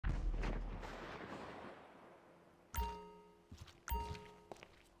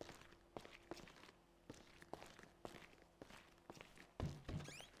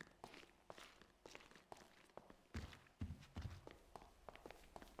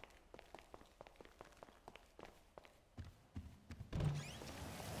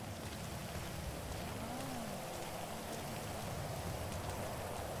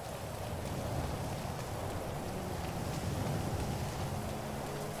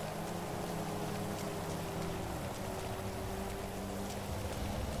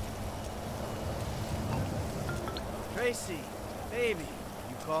Tracy, baby,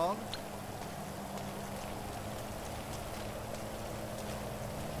 you called?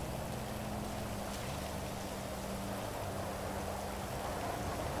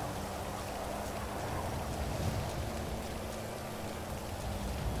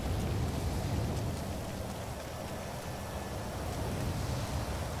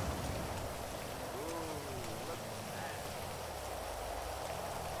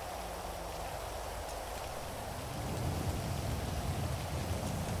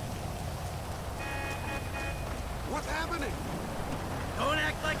 What's happening? Don't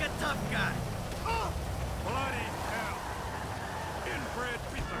act like a tough guy. Oh! Bloody hell! Inbred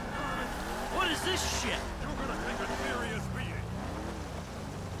piece of garbage! What is this shit? You're gonna take a serious beating.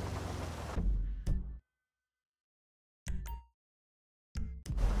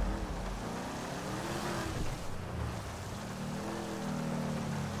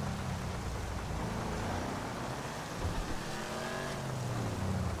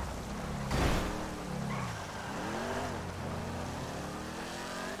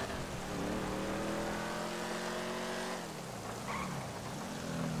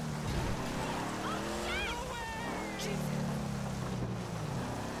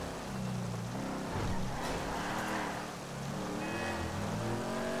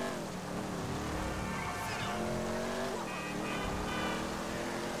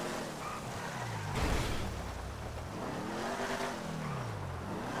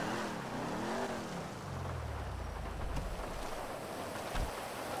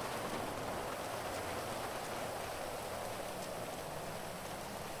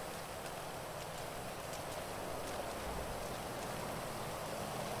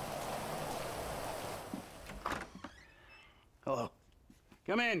 Hello.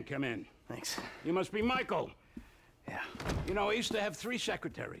 Come in, come in. Thanks. You must be Michael. Yeah. You know, I used to have 3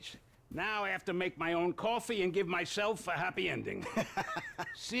 secretaries. Now I have to make my own coffee and give myself a happy ending.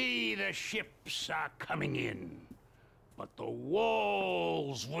 See, the ships are coming in, but the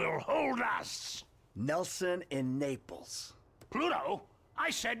walls will hold us. Nelson in Naples. Pluto?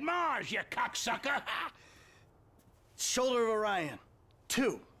 I said Mars, you cocksucker! Shoulder of Orion.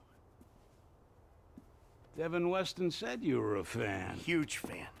 2. Devin Weston said you were a fan. Huge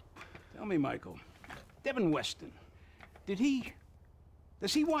fan. Tell me, Michael, Devin Weston, does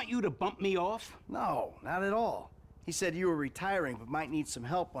he want you to bump me off? No, not at all. He said you were retiring but might need some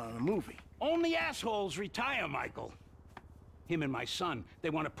help on a movie. Only assholes retire, Michael. Him and my son, they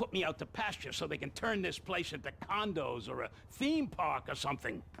want to put me out to pasture so they can turn this place into condos or a theme park or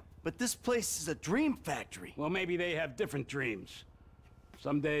something. But this place is a dream factory. Well, maybe they have different dreams.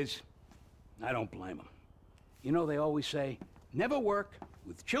 Some days, I don't blame them. You know, they always say, never work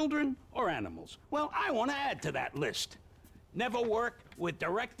with children or animals. Well, I want to add to that list. Never work with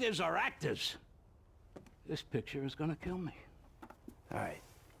directors or actors. This picture is gonna kill me. All right.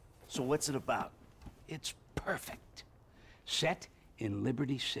 So what's it about? It's perfect. Set in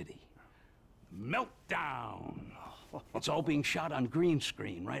Liberty City. Meltdown. It's all being shot on green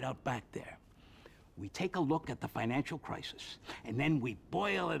screen right out back there. We take a look at the financial crisis, and then we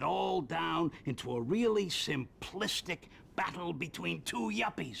boil it all down into a really simplistic battle between 2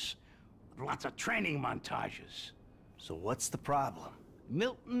 yuppies. With lots of training montages. So what's the problem?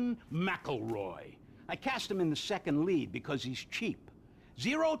 Milton McElroy. I cast him in the second lead because he's cheap.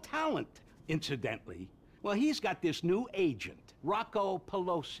 0 talent, incidentally. Well, he's got this new agent, Rocco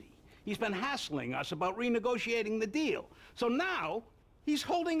Pelosi. He's been hassling us about renegotiating the deal. So now, he's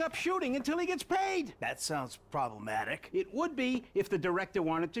holding up shooting until he gets paid. That sounds problematic. It would be if the director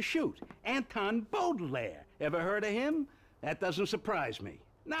wanted to shoot. Anton Baudelaire. Ever heard of him? That doesn't surprise me.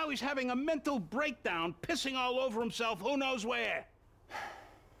 Now he's having a mental breakdown, pissing all over himself who knows where.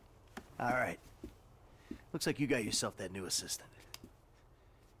 All right. Looks like you got yourself that new assistant.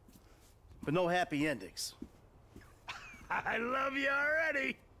 But no happy endings. I love you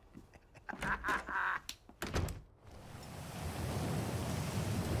already.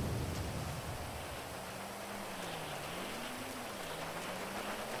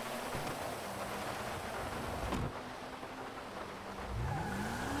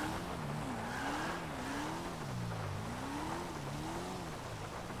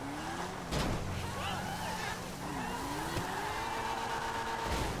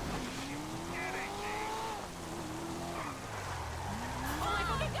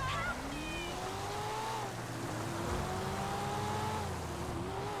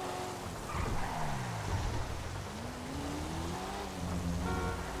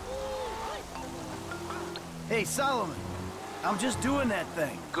 Hey, Solomon. I'm just doing that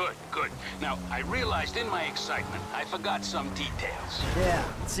thing. Good, good. Now, I realized in my excitement, I forgot some details. Yeah,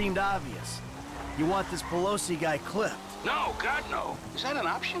 it seemed obvious. You want this Pelosi guy clipped? No, God, no. Is that an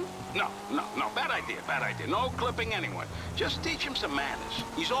option? No. Bad idea. No clipping anyone. Just teach him some manners.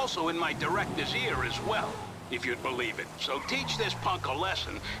 He's also in my director's ear as well, if you'd believe it. So teach this punk a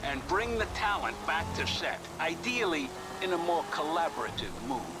lesson and bring the talent back to set. Ideally, in a more collaborative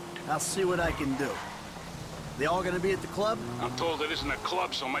mood. I'll see what I can do. They all gonna be at the club? I'm told it isn't a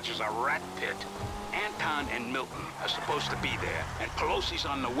club so much as a rat pit. Anton and Milton are supposed to be there, and Pelosi's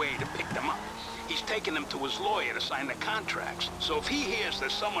on the way to pick them up. He's taking them to his lawyer to sign the contracts. So if he hears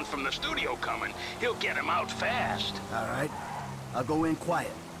there's someone from the studio coming, he'll get him out fast. All right. I'll go in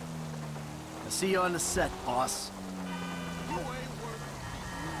quiet. I'll see you on the set, boss.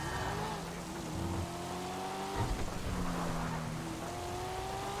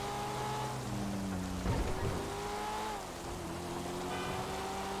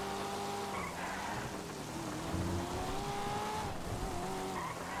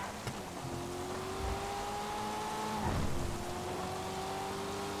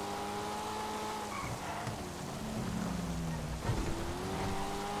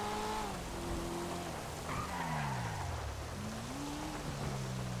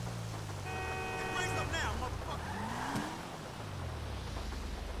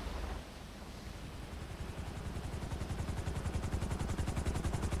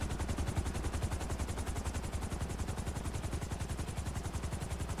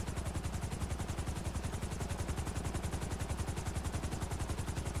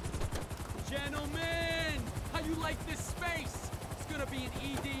 Gentlemen, how you like this space? It's gonna be an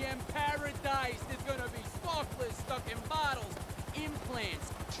EDM paradise. There's gonna be sparklers stuck in bottles,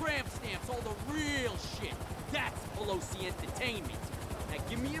 implants, tramp stamps, all the real shit. That's Pelosi Entertainment. Now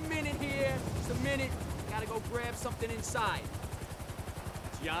give me a minute here, just a minute. Gotta go grab something inside.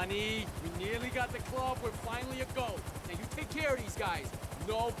 Johnny, we nearly got the club. We're finally a go. Now you take care of these guys.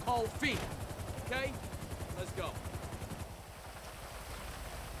 No cold feet. Okay? Let's go.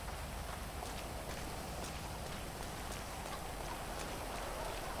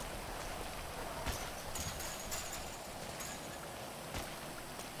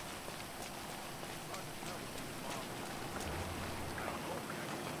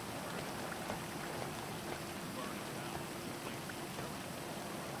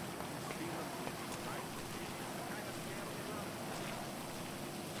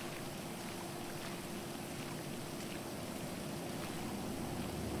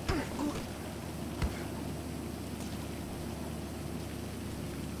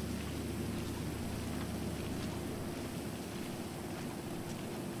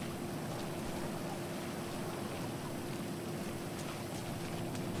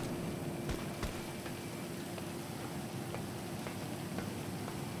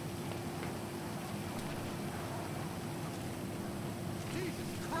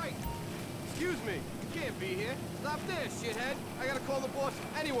 Excuse me, you can't be here. Stop there, shithead. I gotta call the boss.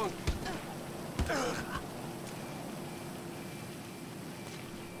 Anyone.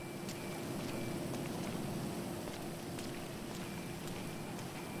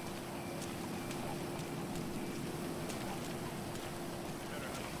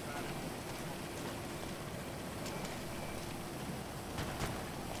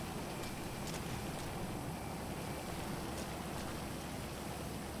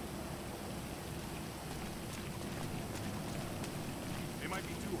 Might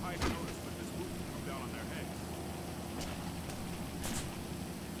be too high to notice, but this roof will come down on their heads.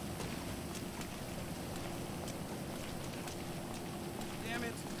 Damn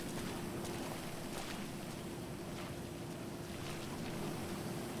it.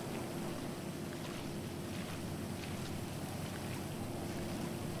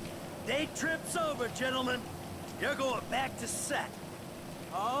 Day trip's over, gentlemen. You're going back to set.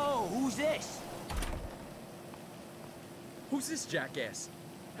 Oh, who's this? Who's this jackass?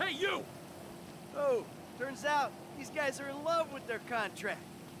 Hey, you! Oh, turns out these guys are in love with their contract.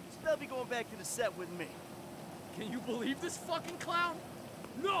 So they'll be going back to the set with me. Can you believe this fucking clown?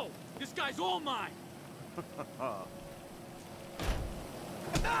 No! This guy's all mine!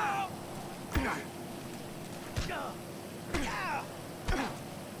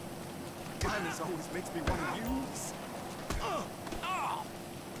 Kindness always makes me want to use.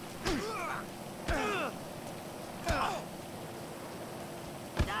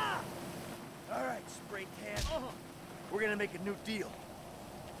 All right, spray can. We're gonna make a new deal.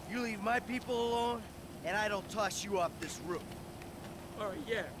 You leave my people alone, and I don't toss you off this roof. All right,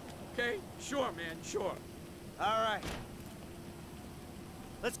 yeah. Okay? Sure, man, sure. All right.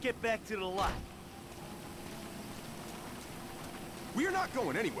 Let's get back to the lot. We're not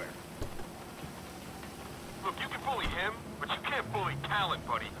going anywhere. Look, you can bully him, but you can't bully talent,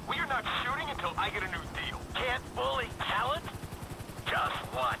 buddy. We are not shooting until I get a new deal. Can't bully talent?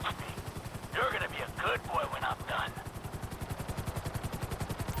 Just watch me. You're gonna be a good boy when I'm done.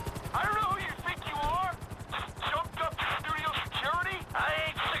 I don't know who you think you are. Just jumped up studio security? I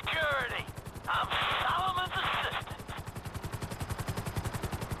ain't security. I'm Solomon's assistant.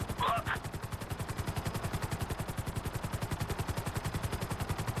 Look!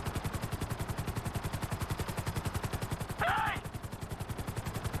 Hey!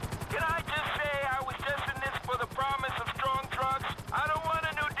 Can I just say I was just in this for the promise of strong drugs? I don't want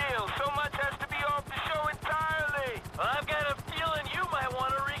a new deal. So much has to be off the show entirely. Well, I've got a feeling you might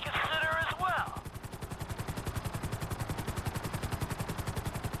want to reconsider as well.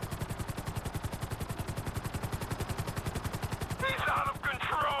 He's out of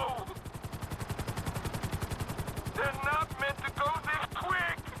control! They're not meant to go this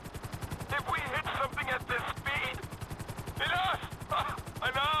quick! If we hit something at this speed... Enough!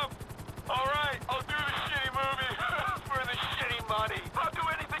 Enough! Alright, I'll do the shitty movie for the shitty money. I'll do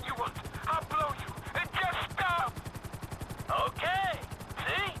anything you want. I'll blow you. And just stop! Okay.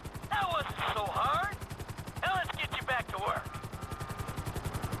 See? That wasn't so hard. Now let's get you back to work.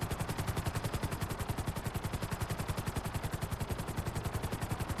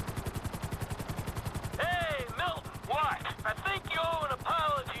 Hey, Milton. What? I think you owe an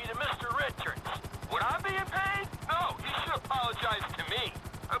apology to Mr. Richards. Would I being paid? No, you should apologize to me.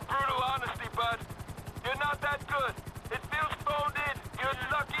 A brutal honesty, bud. You're not that good. It feels phoned in. You're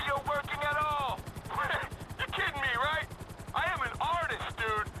lucky you're working at all. You're kidding me, right? I am an artist,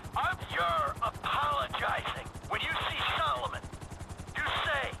 dude. You're apologizing. When you see Solomon, you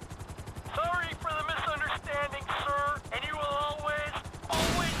say, "Sorry for the misunderstanding, sir," and you will always,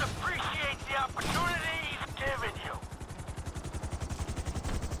 always appreciate the opportunity he's given you.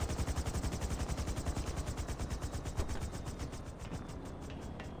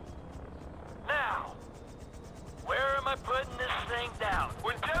 Now, where am I putting this thing down?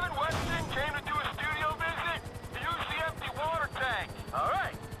 When Devin Weston came to do a studio visit, he used the empty water tank. All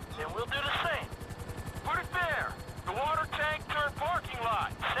right, then we'll do the same. Put it there. The water tank turned parking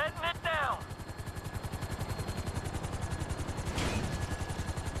lot. Setting it down.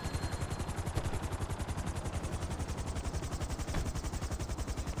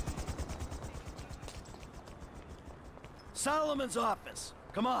 Solomon's office.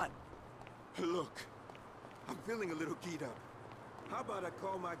 Come on. Look, I'm feeling a little keyed up. How about I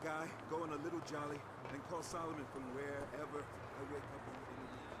call my guy, go on a little jolly, and call Solomon from wherever I wake up in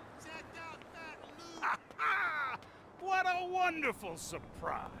the Check out that loot! What a wonderful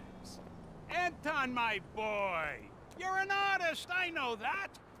surprise. Anton, my boy. You're an artist, I know that.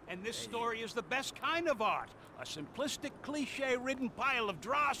 And this story is the best kind of art. A simplistic, cliche-ridden pile of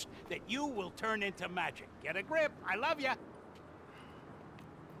dross that you will turn into magic. Get a grip. I love you.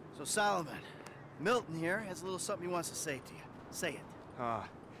 So, Solomon, Milton here has a little something he wants to say to you. Say it.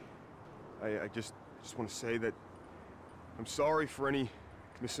 I just want to say that I'm sorry for any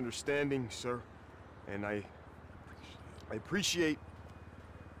misunderstanding, sir. And I appreciate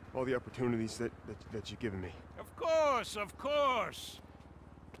all the opportunities that you've given me. Of course, of course.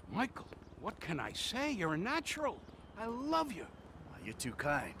 Michael, what can I say? You're a natural. I love you. Well, you're too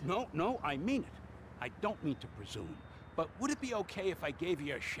kind. No, I mean it. I don't mean to presume. But would it be okay if I gave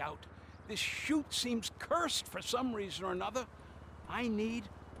you a shout? This shoot seems cursed for some reason or another. I need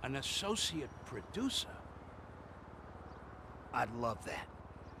an associate producer. I'd love that.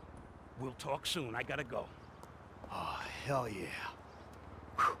 We'll talk soon. I gotta go. Oh, hell yeah.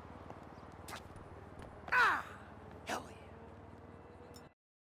 Whew. Ah! Hell yeah.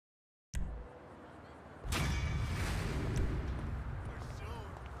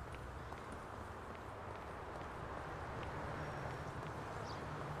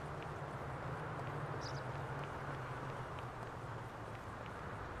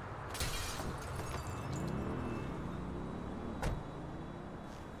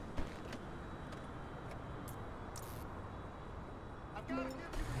 I've got to give you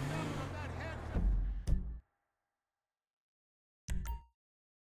the number of that headshot.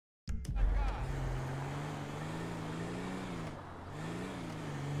 That guy.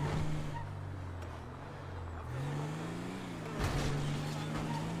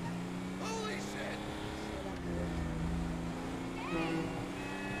 Holy shit!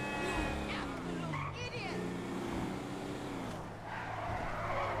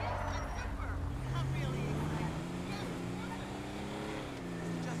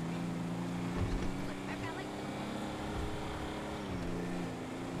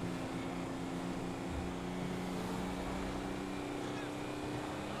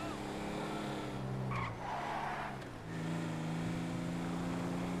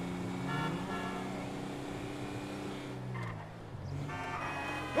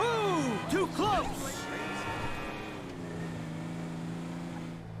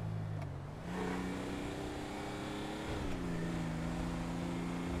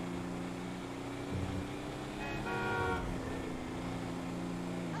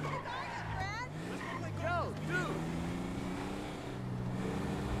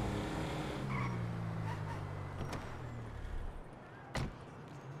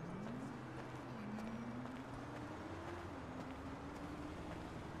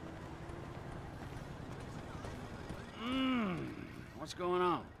 What's going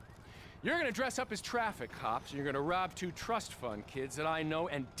on? You're gonna dress up as traffic cops, and you're gonna rob 2 trust fund kids that I know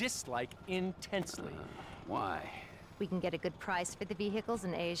and dislike intensely. Why? We can get a good price for the vehicles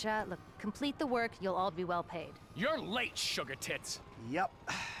in Asia. Look, complete the work, you'll all be well paid. You're late, sugar tits! Yep.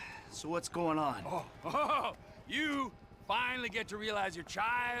 So what's going on? Oh, you finally get to realize your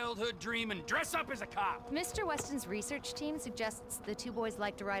childhood dream and dress up as a cop. Mr. Weston's research team suggests the 2 boys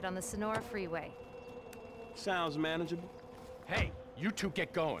like to ride on the Sonora Freeway. Sounds manageable. Hey, you 2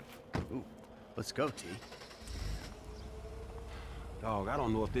 get going. Ooh, let's go, T. Dog, I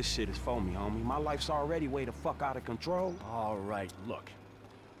don't know if this shit is for me, homie. My life's already way the fuck out of control. All right, look.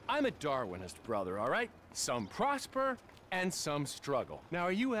 I'm a Darwinist, brother, all right? Some prosper and some struggle. Now,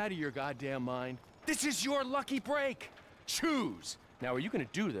 are you out of your goddamn mind? This is your lucky break. Choose. Now, are you gonna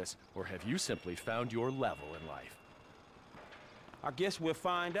do this, or have you simply found your level in life? I guess we'll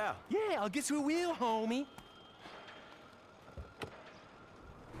find out. Yeah, I guess we will, homie.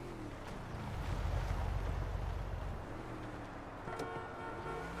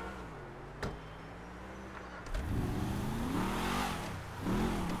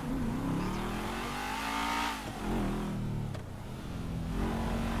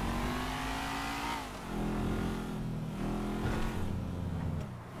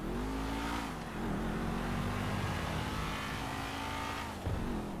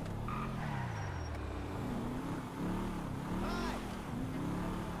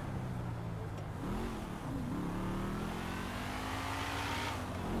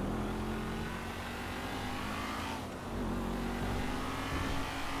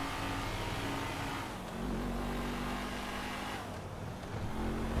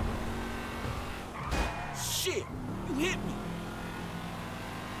 Shit! You hit me!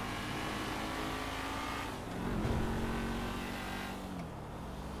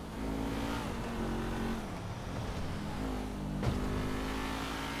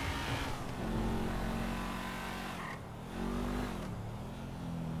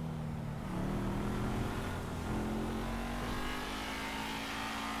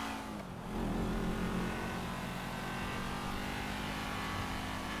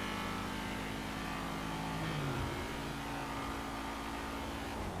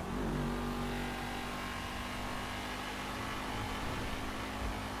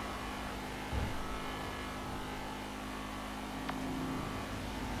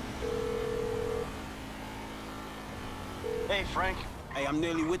 Hey, Frank. Hey, I'm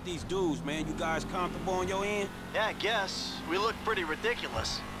nearly with these dudes, man. You guys comfortable on your end? Yeah, I guess. We look pretty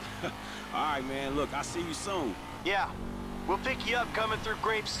ridiculous. All right, man. Look, I'll see you soon. Yeah. We'll pick you up coming through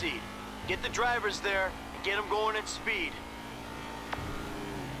Grapeseed. Get the drivers there and get them going at speed.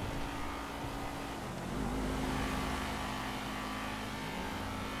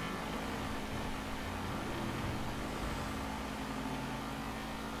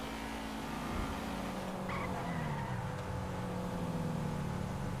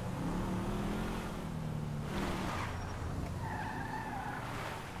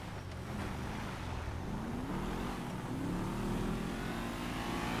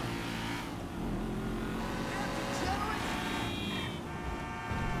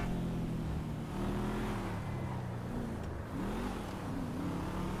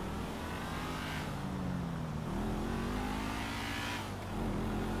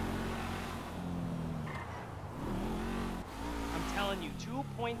 telling you,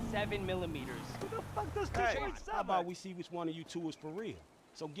 2.7 millimeters. Who the fuck does 2.7? Hey, how about we see which one of you 2 is for real?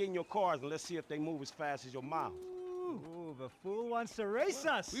 So get in your cars and let's see if they move as fast as your mouth. Ooh, the fool wants to race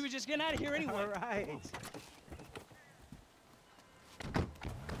us. We were just getting out of here anyway. All right.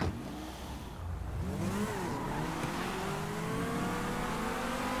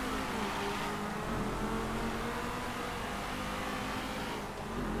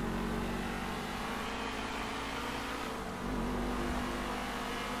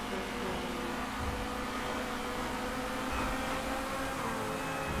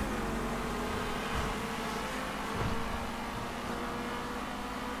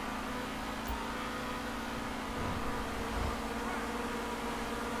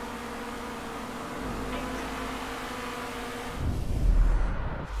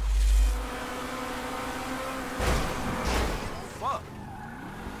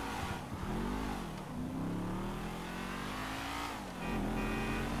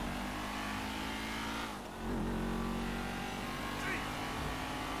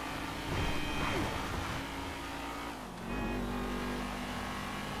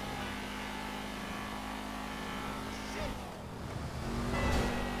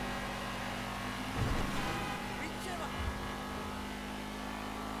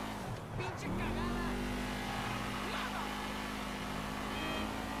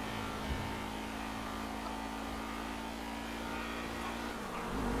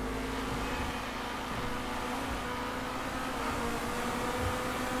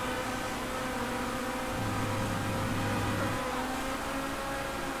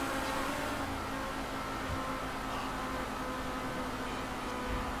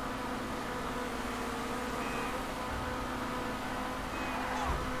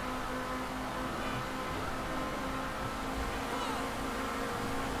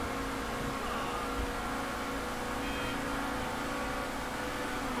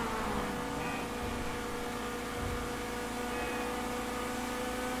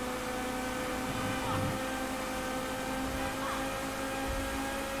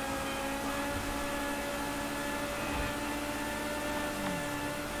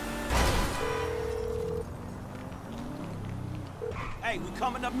 Hey, we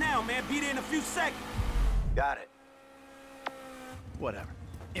coming up now, man. Be there in a few seconds. Got it. Whatever.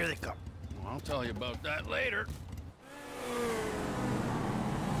 Here they come. Well, I'll tell you about that later.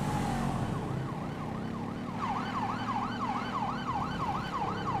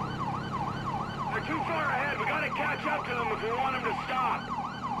 They're too far ahead. We gotta catch up to them if we want them to stop.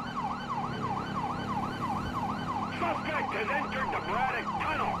 Suspect has entered the Braddock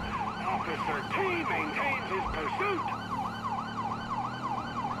Tunnel. Officer T maintains his pursuit.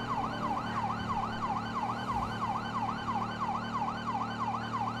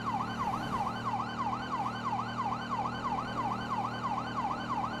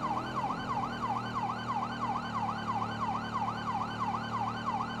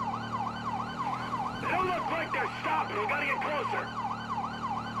 They don't look like they're stopping. We gotta get closer.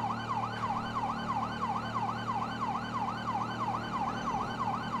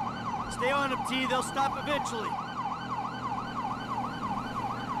 Stay on them, T. They'll stop eventually.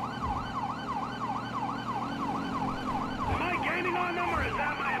 Am I gaining on them, or is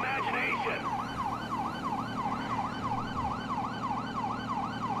that my imagination?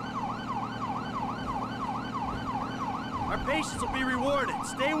 Our patience will be rewarded.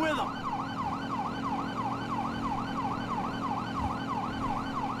 Stay with them.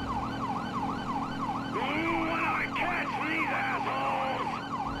 When I catch these assholes!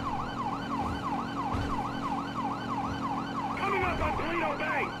 Coming up on Toledo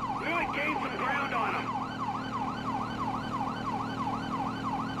Bay. We might gain some ground on them.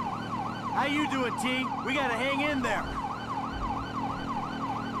 How you doing, T? We gotta hang in there.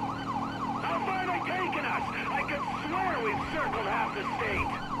 How far are they taking us? I could swear we've circled half the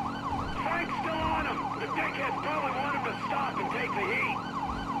state. Frank's still on them. The dickheads probably want him to stop and take the heat.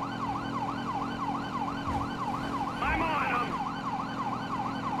 I'm on them.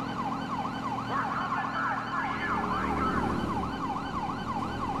 We're coming back for you, Iger.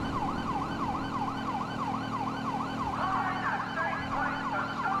 Find a safe place to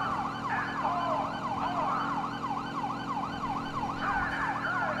stop and pull over. San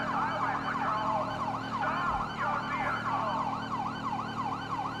Andreas Highway Patrol, stop your vehicle.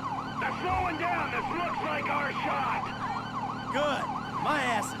 They're slowing down. This looks like our shot. Good. My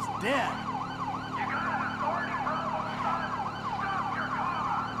ass is dead. You got an authority problem, son? Stop your car!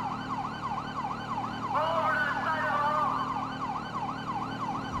 Pull over to the side of the road!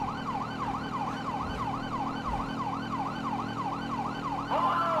 Pull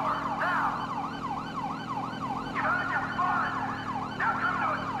it over, now! You had your fun! Now come to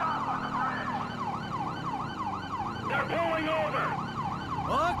a stop on the bridge! They're pulling over!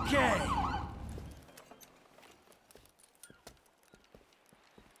 Okay.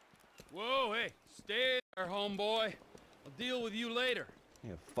 Whoa, hey, stay there, homeboy. I'll deal with you later.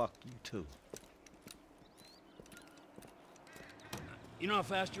 Yeah, fuck you too. You know how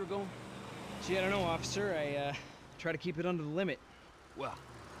fast you were going? Gee, I don't know, officer. I try to keep it under the limit. Well,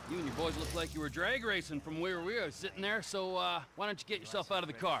 you and your boys look like you were drag racing from where we were sitting there, so why don't you get yourself out of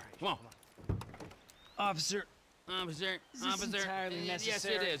the car? Come on. Officer, Officer, is this entirely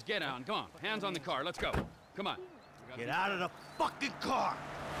necessary? Yes, it is. Get on. Come on. Hands on the car. Let's go. Come on. Get out of the fucking car.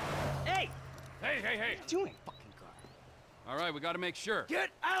 Hey! Hey! What are you doing? Fucking car. All right, we got to make sure.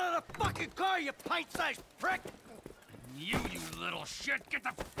 Get out of the fucking car, you pint-sized prick! You little shit! Get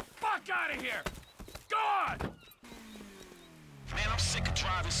the fuck out of here! Gone! Man, I'm sick of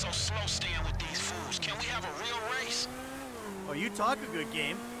driving so slow staying with these fools. Can we have a real race? Oh, you talk a good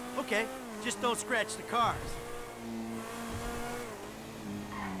game. Okay, just don't scratch the cars.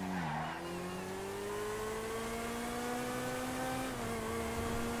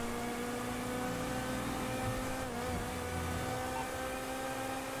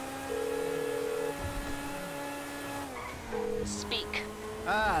 Speak.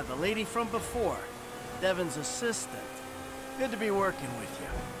 Ah, the lady from before. Devin's assistant. Good to be working with you.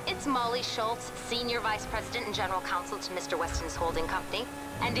 It's Molly Schultz, Senior Vice President and General Counsel to Mr. Weston's holding company.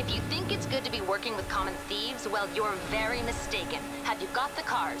 And if you think it's good to be working with common thieves, well, you're very mistaken. Have you got the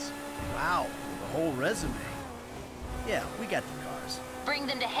cars? Wow, the whole resume. Yeah, we got the cars. Bring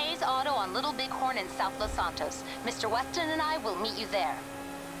them to Hayes Auto on Little Bighorn in South Los Santos. Mr. Weston and I will meet you there.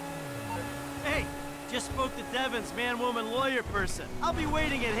 Hey, just spoke to Devin's man-woman lawyer person. I'll be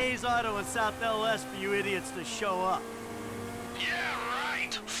waiting at Hayes Auto in South LS for you idiots to show up. Yeah,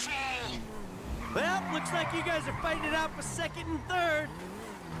 right, fool! Well, looks like you guys are fighting it out for second and third.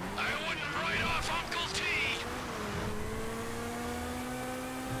 I wouldn't write off Uncle T!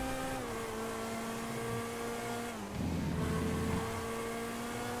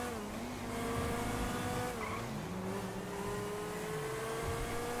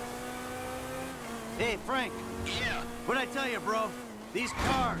 Hey, Frank. Yeah? What'd I tell you, bro? These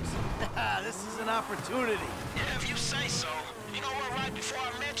cars. This is an opportunity. Yeah, if you say so. You know what, right before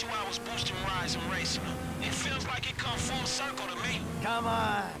I met you, I was boosting rides and racing them. It feels like it come full circle to me. Come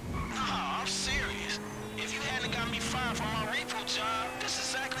on. Nah, I'm serious. If you hadn't got me fired from my repo job, this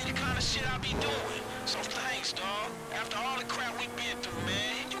is exactly the kind of shit I'd be doing. So thanks, dawg. After all the crap we've been through,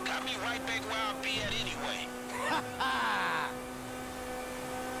 man, you got me right back where I'll be at anyway. Ha ha!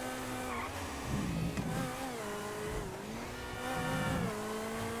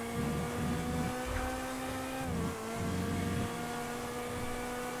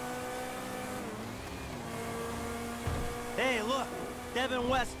 Hey, look, Devin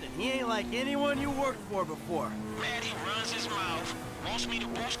Weston. He ain't like anyone you worked for before. Man, he runs his mouth, wants me to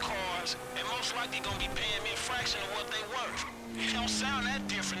boost cars, and most likely gonna be paying me a fraction of what they worth. It don't sound that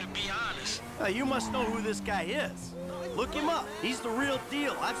different, to be honest. You must know who this guy is. Look him up. He's the real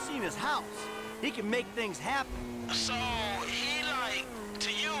deal. I've seen his house. He can make things happen. So, he like, to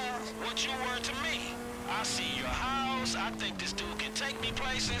you, what you were to me. I see your house, I think this dude can take me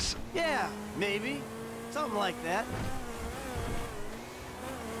places. Yeah, maybe. Something like that.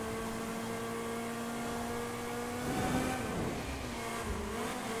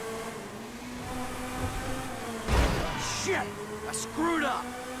 Shit! I screwed up!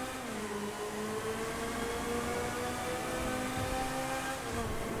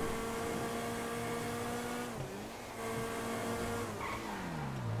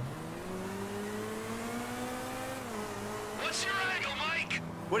 What's your angle, Mike?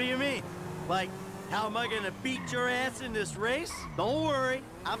 What do you mean? Like, how am I gonna beat your ass in this race? Don't worry,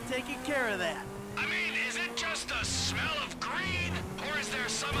 I'm taking care of that. I mean, is it just the smell of green? Or is there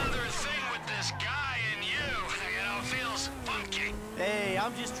some other thing with this guy and you? You know, feels funky. Hey,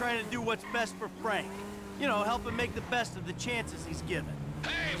 I'm just trying to do what's best for Frank. You know, help him make the best of the chances he's given.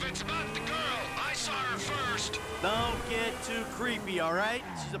 Hey, if it's about the girl, I saw her first. Don't get too creepy, all right?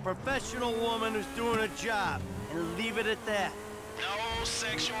 She's a professional woman who's doing a job, and leave it at that. No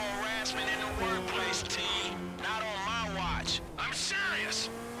sexual harassment in the workplace, T. Not on my watch. I'm serious.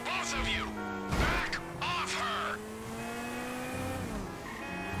 Both of you, back off her.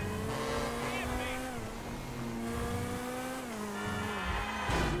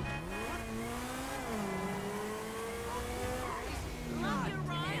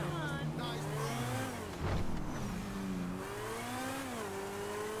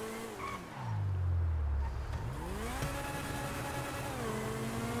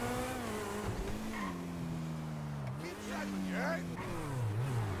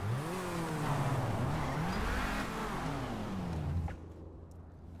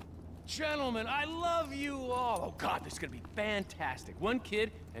 Gentlemen, I love you all. Oh, God, this is gonna be fantastic. One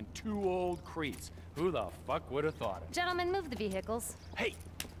kid and two old creeps. Who the fuck would have thought it? Gentlemen, move the vehicles. Hey,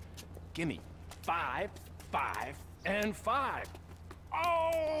 gimme 5, 5, and 5.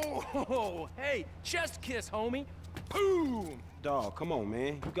 Oh, hey, chest kiss, homie. Boom! Dawg, come on,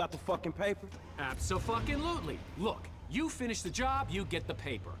 man. You got the fucking paper? Abso-fucking-lutely. Look, you finish the job, you get the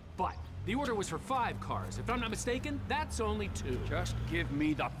paper. But the order was for 5 cars. If I'm not mistaken, that's only 2. Just give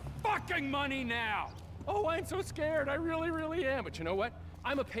me the fucking money now! Oh, I'm so scared. I really, really am. But you know what?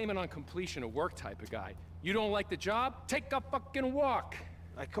 I'm a payment on completion of work type of guy. You don't like the job? Take a fucking walk.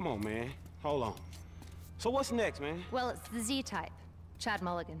 Hey, come on, man. Hold on. So what's next, man? Well, it's the Z-type. Chad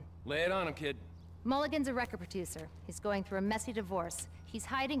Mulligan. Lay it on him, kid. Mulligan's a record producer. He's going through a messy divorce. He's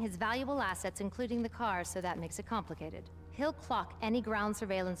hiding his valuable assets, including the car, so that makes it complicated. He'll clock any ground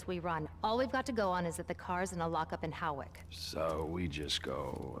surveillance we run. All we've got to go on is that the car's in a lockup in Howick. So we just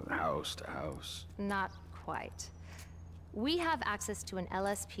go house to house? Not quite. We have access to an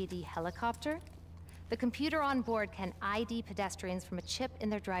LSPD helicopter. The computer on board can ID pedestrians from a chip in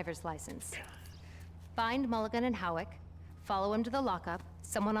their driver's license. Find Mulligan in Howick, follow him to the lockup,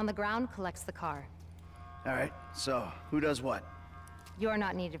 someone on the ground collects the car. All right, so who does what? You're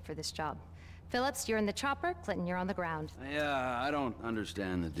not needed for this job. Phillips, you're in the chopper. Clinton, you're on the ground. Yeah, I don't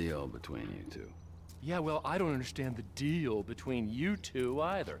understand the deal between you two. Yeah, well, I don't understand the deal between you two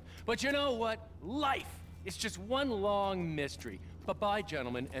either. But you know what? Life is just one long mystery. Bye-bye,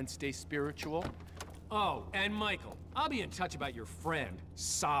 gentlemen, and stay spiritual. Oh, and Michael, I'll be in touch about your friend,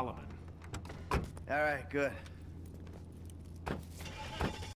 Solomon. All right, good.